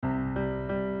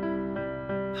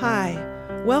Hi,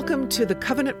 welcome to the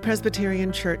Covenant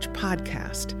Presbyterian Church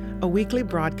podcast, a weekly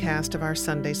broadcast of our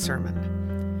Sunday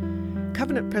sermon.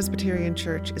 Covenant Presbyterian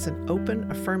Church is an open,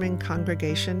 affirming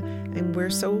congregation, and we're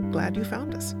so glad you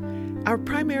found us. Our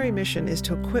primary mission is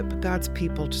to equip God's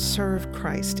people to serve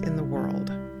Christ in the world.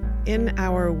 In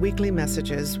our weekly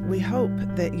messages, we hope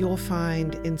that you'll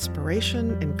find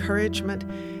inspiration, encouragement,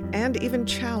 and even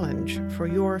challenge for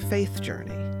your faith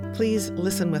journey. Please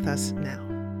listen with us now.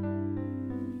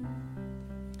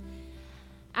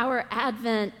 Our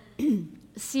Advent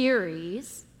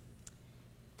series,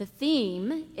 the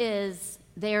theme is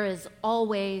There is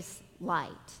Always Light.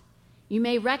 You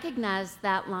may recognize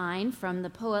that line from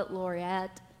the poet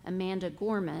laureate Amanda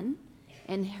Gorman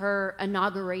in her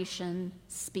inauguration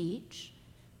speech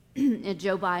at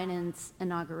Joe Biden's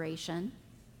inauguration.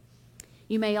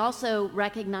 You may also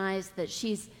recognize that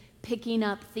she's picking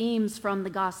up themes from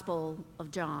the Gospel of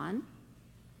John.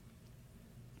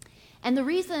 And the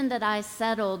reason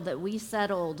that we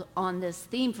settled on this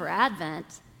theme for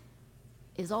Advent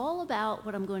is all about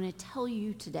what I'm going to tell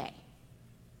you today.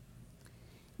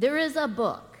 There is a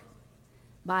book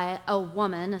by a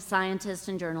woman, a scientist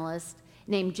and journalist,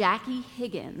 named Jackie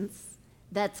Higgins,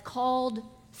 that's called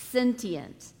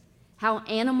Sentient: How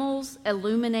Animals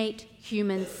Illuminate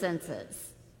Human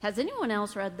Senses. Has anyone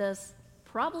else read this?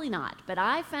 Probably not, but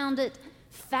I found it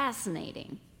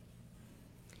fascinating.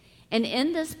 And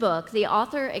in this book, the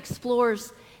author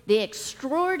explores the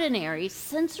extraordinary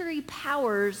sensory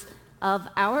powers of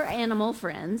our animal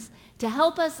friends to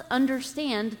help us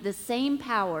understand the same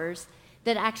powers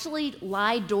that actually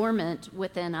lie dormant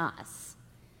within us.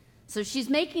 So she's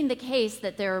making the case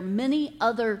that there are many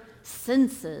other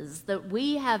senses that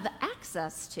we have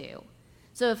access to.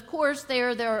 So of course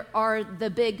there are the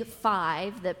big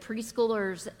five that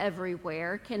preschoolers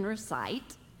everywhere can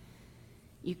recite.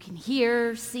 You can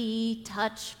hear, see,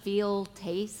 touch, feel,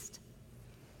 taste.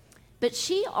 But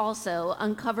she also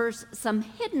uncovers some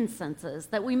hidden senses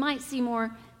that we might see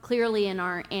more clearly in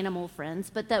our animal friends,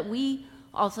 but that we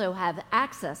also have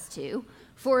access to.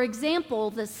 For example,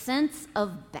 the sense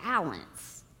of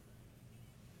balance.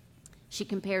 She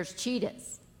compares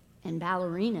cheetahs and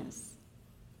ballerinas.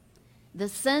 The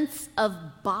sense of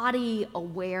body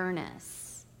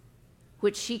awareness,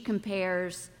 which she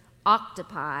compares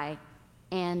octopi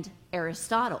and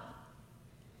Aristotle.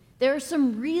 There are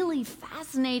some really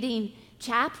fascinating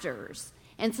chapters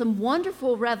and some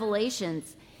wonderful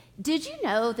revelations. Did you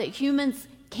know that humans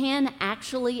can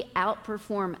actually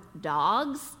outperform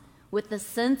dogs with the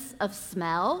sense of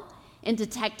smell in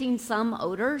detecting some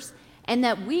odors, and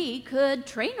that we could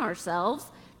train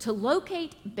ourselves to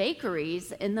locate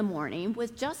bakeries in the morning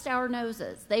with just our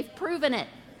noses? They've proven it.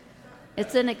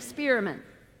 It's an experiment.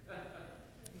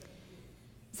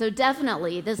 So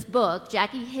definitely, this book,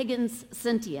 Jackie Higgins'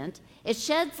 Sentient, it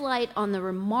sheds light on the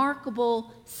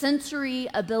remarkable sensory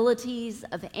abilities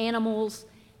of animals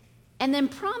and then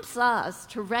prompts us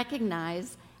to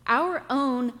recognize our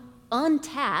own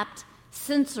untapped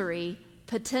sensory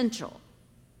potential.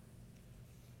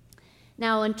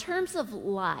 Now, in terms of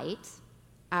light,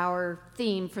 our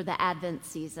theme for the Advent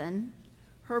season,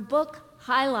 her book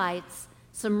highlights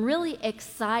some really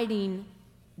exciting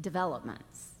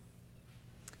developments.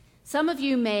 Some of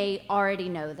you may already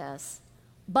know this,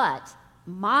 but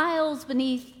miles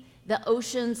beneath the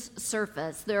ocean's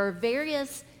surface, there are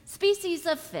various species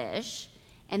of fish,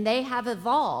 and they have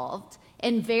evolved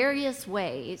in various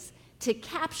ways to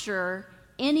capture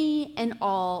any and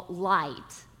all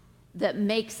light that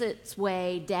makes its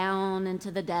way down into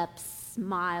the depths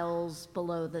miles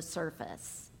below the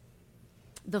surface.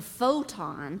 The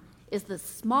photon is the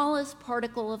smallest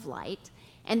particle of light,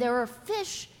 and there are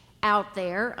fish out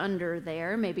there, under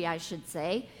there, maybe I should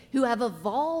say, who have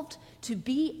evolved to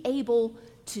be able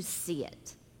to see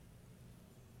it.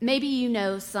 Maybe you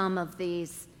know some of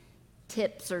these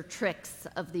tips or tricks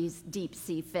of these deep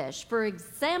sea fish. For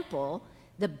example,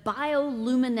 the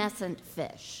bioluminescent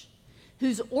fish,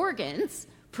 whose organs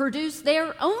produce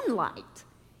their own light.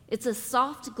 It's a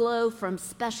soft glow from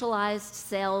specialized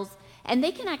cells, and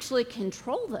they can actually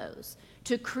control those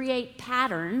to create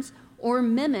patterns or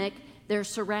mimic their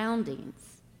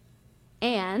surroundings.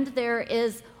 And there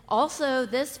is also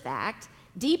this fact: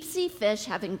 deep sea fish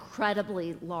have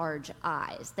incredibly large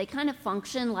eyes. They kind of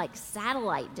function like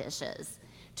satellite dishes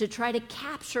to try to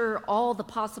capture all the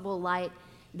possible light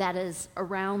that is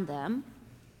around them.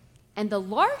 And the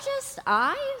largest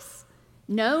eyes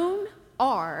known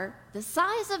are the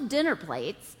size of dinner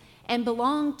plates and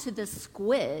belong to the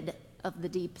squid of the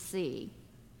deep sea.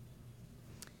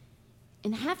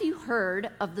 And have you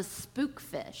heard of the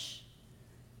spookfish?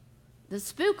 The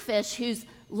spookfish, whose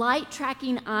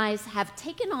light-tracking eyes have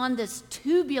taken on this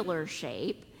tubular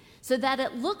shape so that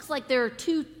it looks like there are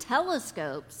two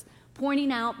telescopes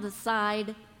pointing out the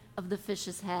side of the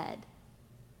fish's head.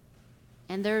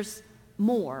 And there's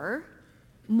more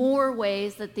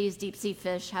ways that these deep-sea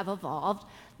fish have evolved.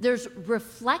 There's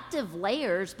reflective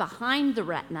layers behind the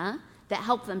retina that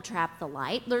help them trap the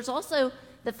light. There's also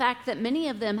the fact that many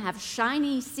of them have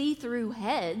shiny see-through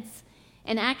heads,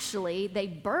 and actually they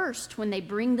burst when they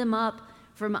bring them up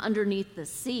from underneath the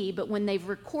sea, but when they've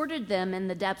recorded them in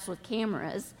the depths with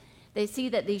cameras, they see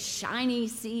that these shiny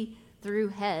see-through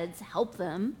heads help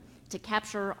them to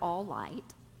capture all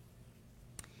light.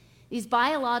 These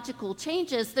biological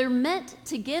changes, they're meant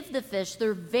to give the fish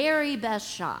their very best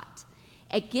shot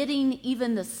at getting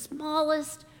even the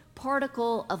smallest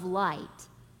particle of light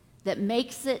that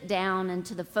makes it down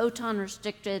into the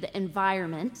photon-restricted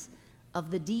environment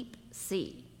of the deep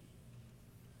sea.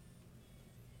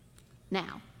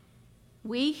 Now,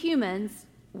 we humans,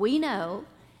 we know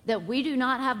that we do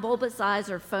not have bulbous eyes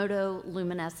or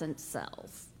photoluminescent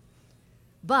cells,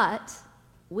 but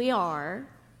we are,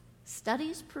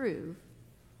 studies prove,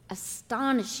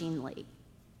 astonishingly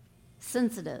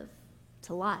sensitive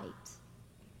to light.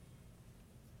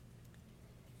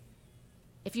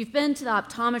 If you've been to the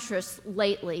optometrist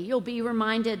lately, you'll be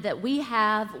reminded that we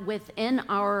have within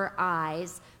our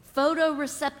eyes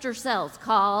photoreceptor cells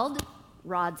called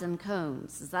rods and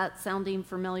cones. Is that sounding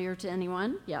familiar to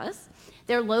anyone? Yes.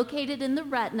 They're located in the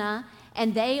retina,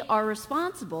 and they are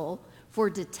responsible for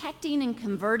detecting and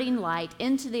converting light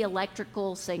into the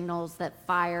electrical signals that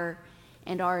fire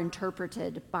and are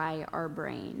interpreted by our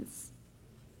brains.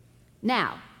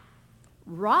 Now,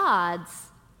 rods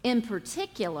in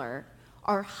particular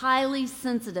are highly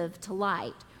sensitive to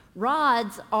light.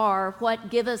 Rods are what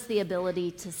give us the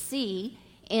ability to see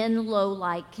in low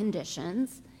light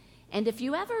conditions. And if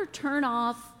you ever turn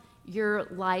off your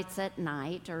lights at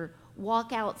night or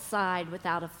walk outside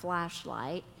without a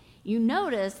flashlight, you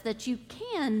notice that you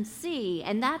can see,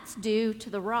 and that's due to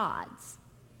the rods.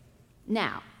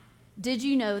 Now, did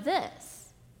you know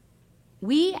this?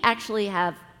 We actually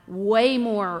have way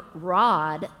more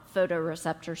rod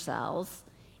photoreceptor cells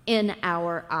in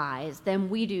our eyes than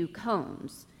we do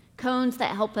cones. Cones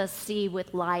that help us see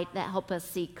with light, that help us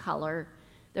see color.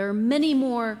 There are many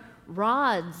more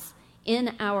rods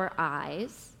in our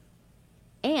eyes,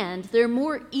 and they're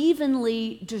more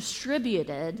evenly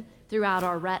distributed throughout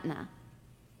our retina.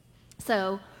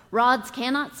 So rods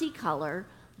cannot see color,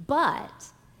 but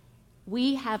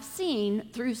we have seen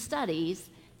through studies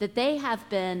that they have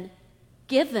been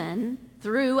given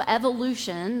through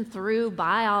evolution, through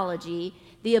biology,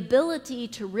 the ability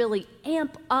to really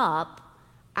amp up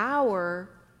our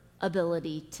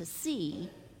ability to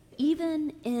see,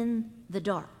 even in the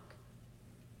dark.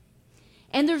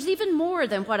 And there's even more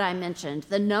than what I mentioned.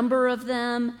 The number of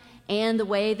them and the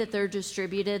way that they're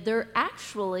distributed, they're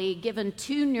actually given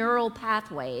two neural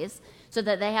pathways so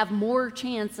that they have more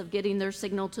chance of getting their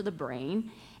signal to the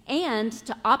brain and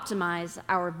to optimize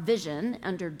our vision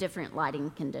under different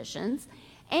lighting conditions.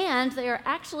 And they are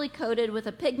actually coated with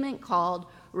a pigment called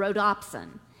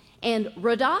rhodopsin. And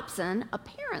rhodopsin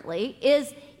apparently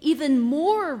is even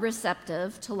more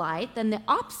receptive to light than the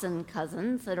opsin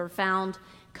cousins that are found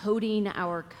coating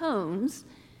our cones.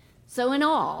 So in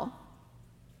all,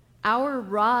 our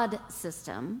rod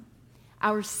system,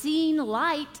 our seeing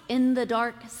light in the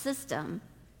dark system,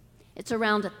 it's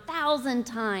around 1,000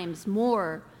 times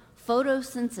more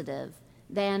photosensitive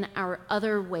than our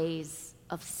other ways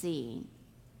of seeing.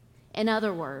 In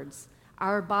other words,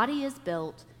 our body is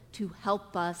built to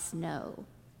help us know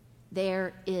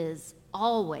there is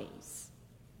always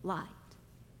light.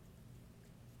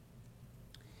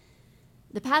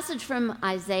 The passage from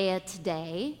Isaiah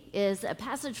today is a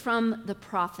passage from the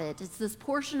prophet. It's this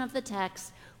portion of the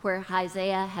text where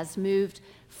Isaiah has moved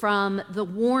from the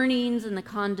warnings and the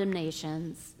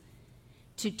condemnations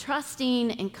to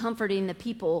trusting and comforting the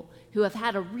people who have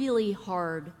had a really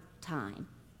hard time.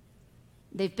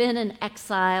 They've been in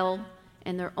exile,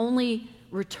 and they're only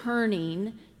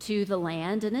returning to the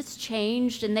land, and it's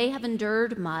changed, and they have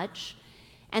endured much.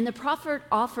 And the prophet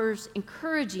offers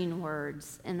encouraging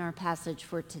words in our passage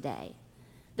for today.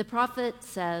 The prophet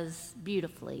says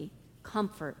beautifully,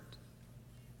 comfort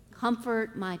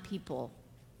my people.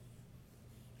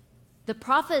 The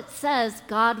prophet says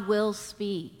God will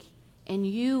speak, and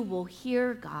you will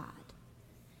hear God.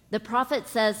 The prophet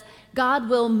says God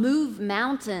will move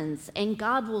mountains, and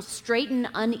God will straighten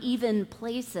uneven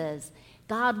places.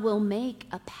 God will make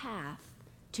a path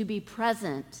to be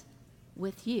present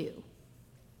with you.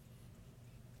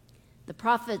 The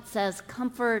prophet says,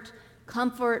 comfort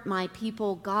Comfort my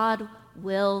people. God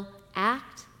will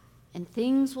act, and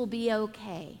things will be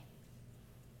okay.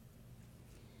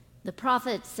 The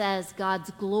prophet says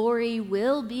God's glory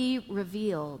will be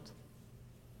revealed,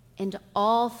 and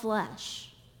all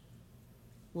flesh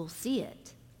will see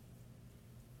it.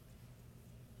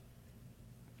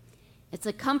 It's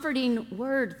a comforting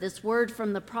word, this word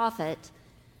from the prophet.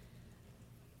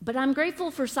 But I'm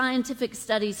grateful for scientific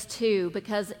studies too,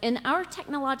 because in our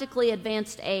technologically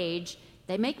advanced age,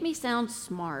 they make me sound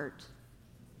smart.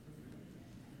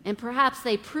 And perhaps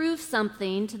they prove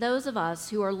something to those of us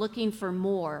who are looking for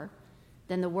more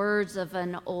than the words of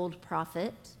an old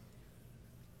prophet,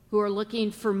 who are looking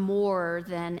for more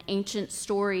than ancient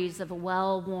stories of a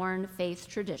well-worn faith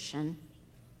tradition.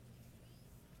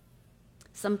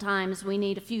 Sometimes we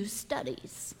need a few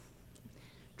studies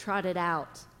trotted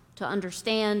out to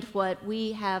understand what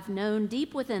we have known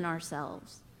deep within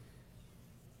ourselves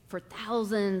for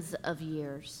thousands of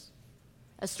years.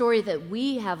 A story that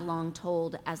we have long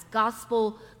told as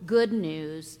gospel good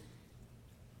news,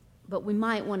 but we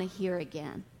might want to hear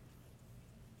again.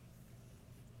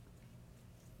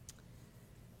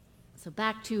 So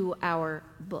back to our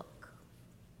book.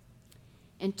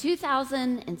 In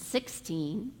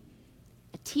 2016,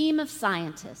 a team of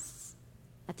scientists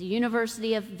at the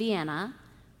University of Vienna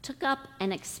took up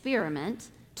an experiment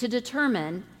to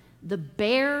determine the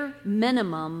bare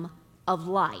minimum of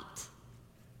light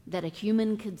that a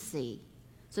human could see.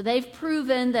 So they've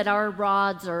proven that our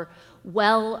rods are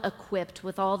well equipped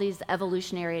with all these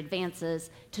evolutionary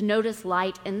advances to notice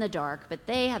light in the dark, but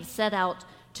they have set out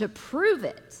to prove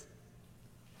it.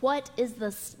 What is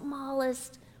the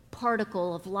smallest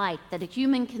particle of light that a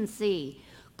human can see?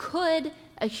 Could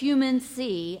a human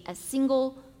see a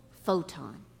single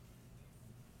photon?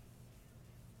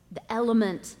 The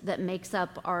element that makes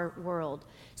up our world.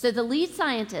 So the lead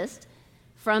scientist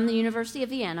from the University of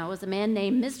Vienna was a man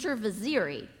named Mr.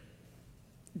 Vaziri,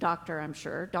 Dr.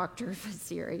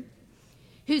 Vaziri,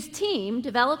 whose team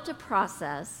developed a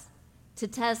process to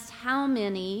test how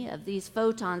many of these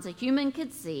photons a human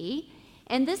could see,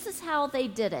 and this is how they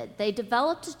did it. They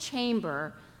developed a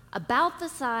chamber about the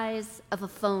size of a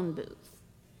phone booth,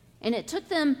 and it took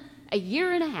them a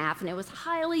year and a half, and it was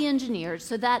highly engineered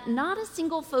so that not a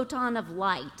single photon of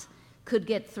light could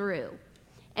get through.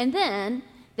 And then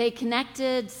they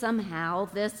connected somehow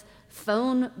this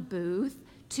phone booth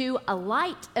to a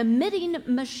light-emitting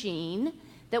machine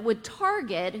that would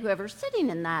target whoever's sitting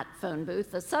in that phone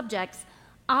booth, the subject's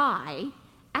eye,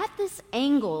 at this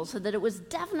angle so that it was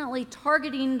definitely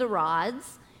targeting the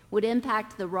rods, would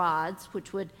impact the rods,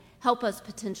 which would help us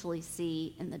potentially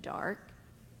see in the dark.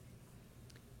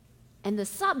 And the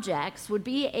subjects would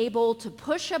be able to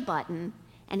push a button,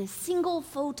 and a single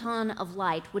photon of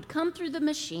light would come through the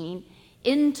machine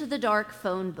into the dark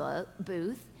phone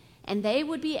booth, and they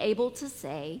would be able to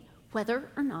say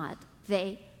whether or not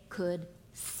they could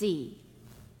see.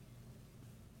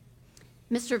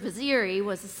 Mr. Vaziri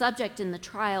was a subject in the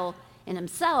trial in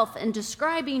himself, and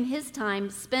describing his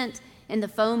time spent in the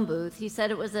phone booth, he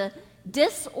said it was a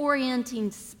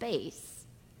disorienting space,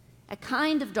 a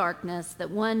kind of darkness that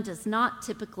one does not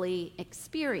typically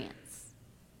experience.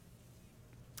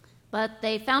 But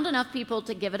they found enough people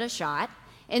to give it a shot,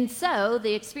 and so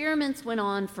the experiments went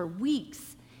on for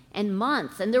weeks and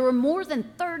months, and there were more than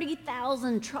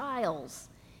 30,000 trials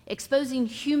exposing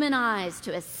human eyes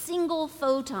to a single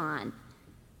photon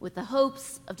with the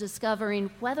hopes of discovering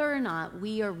whether or not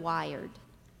we are wired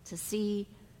to see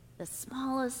the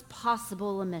smallest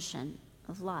possible emission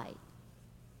of light.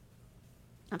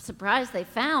 I'm surprised they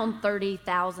found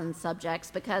 30,000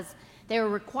 subjects because they were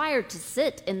required to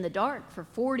sit in the dark for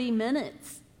 40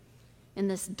 minutes in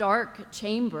this dark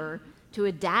chamber to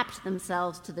adapt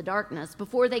themselves to the darkness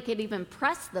before they could even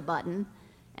press the button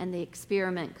and the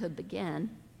experiment could begin.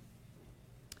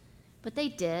 But they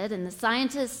did, and the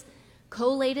scientists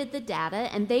collated the data,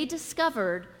 and they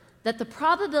discovered that the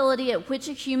probability at which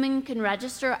a human can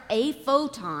register a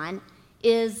photon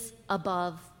is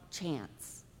above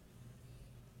chance.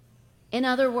 In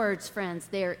other words, friends,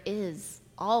 there is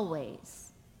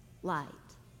always light.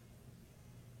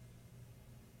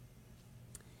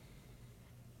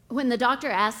 When the doctor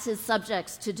asked his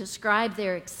subjects to describe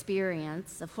their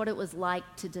experience of what it was like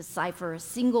to decipher a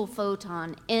single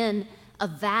photon in a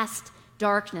vast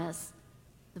darkness,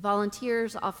 the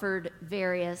volunteers offered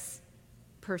various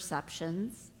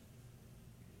perceptions.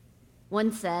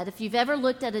 One said, if you've ever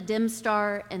looked at a dim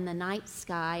star in the night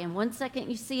sky, and 1 second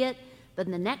you see it, but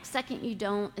in the next second you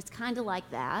don't, it's kind of like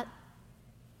that.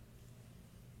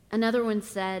 Another one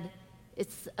said,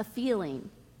 it's a feeling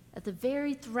at the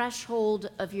very threshold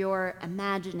of your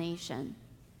imagination,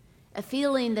 a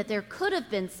feeling that there could have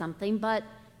been something, but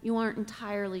you aren't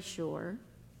entirely sure.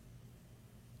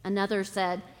 Another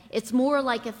said, it's more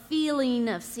like a feeling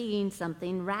of seeing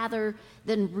something rather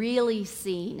than really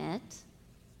seeing it.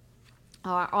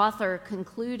 Our author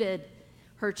concluded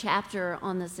her chapter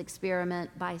on this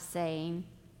experiment by saying,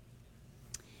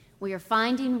 we are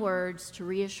finding words to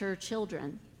reassure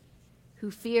children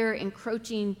who fear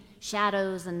encroaching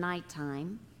shadows and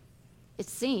nighttime. It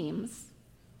seems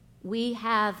we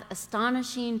have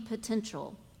astonishing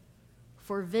potential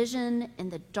for vision in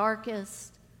the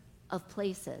darkest of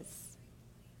places.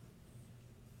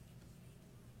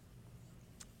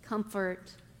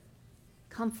 Comfort,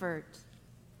 comfort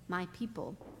my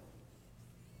people.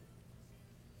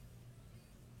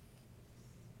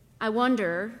 I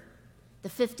wonder, the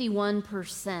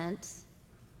 51%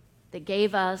 that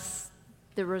gave us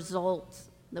the result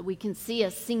that we can see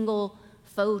a single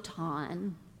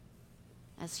photon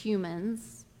as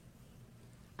humans,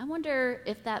 I wonder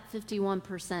if that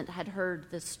 51% had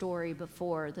heard this story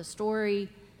before, the story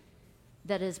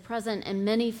that is present in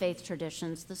many faith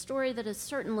traditions, the story that is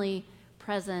certainly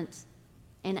present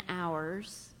in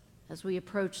ours as we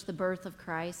approach the birth of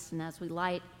Christ and as we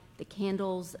light the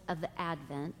candles of the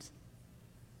Advent,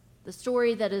 the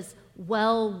story that is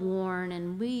well worn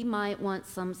and we might want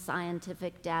some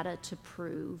scientific data to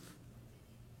prove.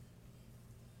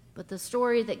 But the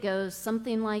story that goes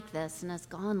something like this and has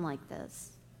gone like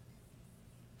this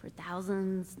for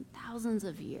thousands and thousands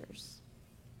of years.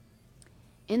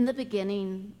 In the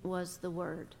beginning was the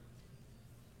Word.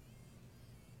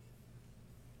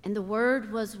 And the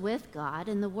Word was with God,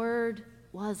 and the Word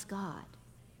was God.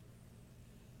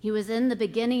 He was in the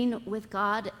beginning with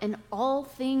God, and all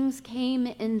things came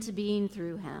into being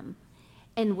through him.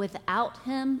 And without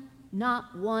him,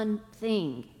 not one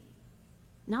thing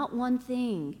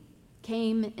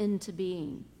came into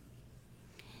being.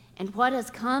 And what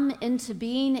has come into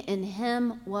being in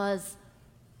him was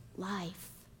life.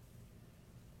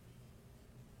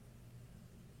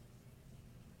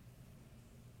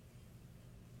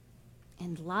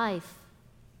 And life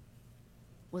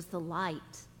was the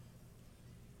light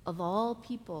of all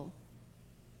people.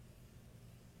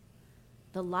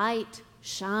 The light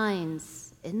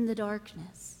shines in the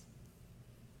darkness,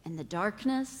 and the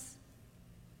darkness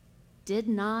did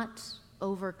not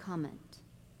overcome it.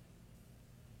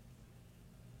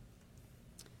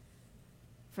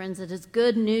 Friends, it is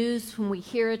good news when we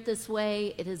hear it this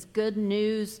way. It is good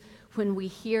news when we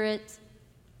hear it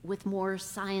with more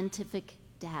scientific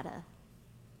data.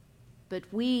 But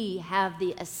we have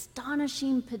the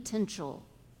astonishing potential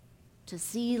to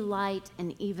see light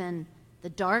in even the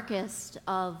darkest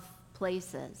of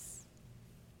places.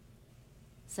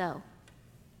 So,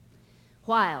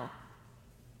 while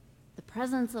the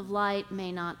presence of light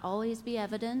may not always be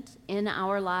evident in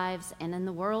our lives and in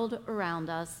the world around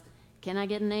us, can I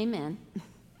get an amen?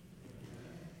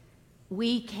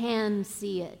 We can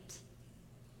see it.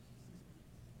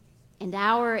 And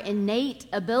our innate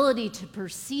ability to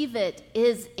perceive it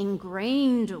is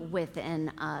ingrained within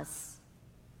us.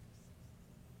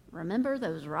 Remember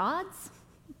those rods?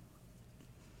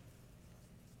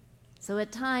 So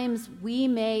at times we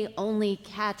may only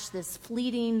catch this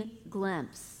fleeting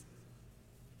glimpse.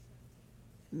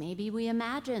 Maybe we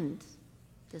imagined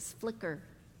this flicker.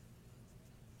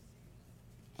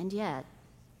 And yet,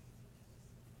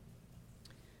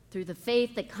 through the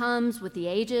faith that comes with the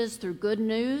ages, through good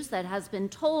news that has been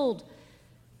told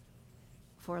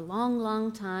for a long,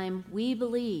 long time, we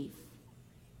believe.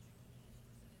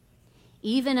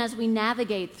 Even as we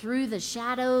navigate through the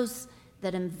shadows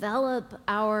that envelop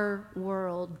our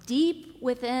world, deep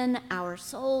within our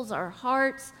souls, our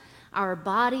hearts, our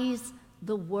bodies,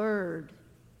 the Word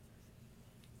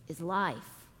is life.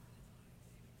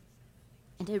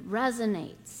 And it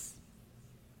resonates,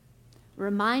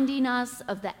 reminding us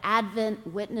of the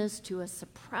Advent witness to a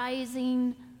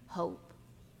surprising hope.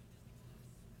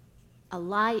 A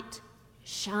light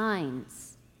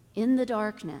shines in the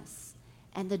darkness,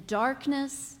 and the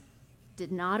darkness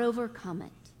did not overcome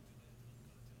it.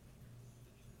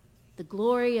 The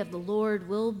glory of the Lord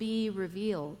will be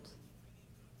revealed.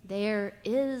 There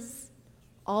is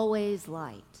always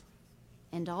light,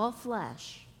 and all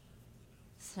flesh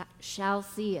shall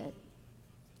see it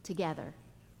together.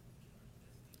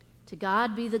 To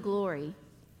God be the glory,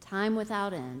 time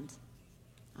without end.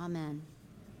 Amen.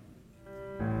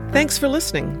 Thanks for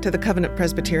listening to the Covenant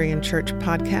Presbyterian Church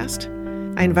podcast.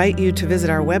 I invite you to visit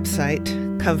our website,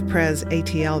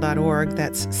 covpresatl.org.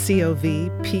 That's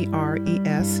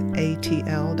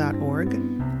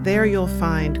covpresatl.org. There you'll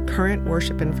find current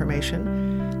worship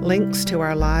information, links to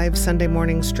our live Sunday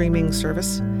morning streaming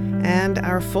service, and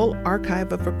our full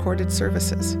archive of recorded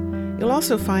services. You'll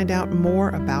also find out more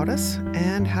about us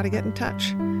and how to get in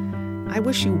touch. I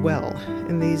wish you well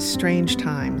in these strange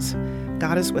times.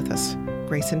 God is with us.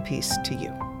 Grace and peace to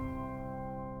you.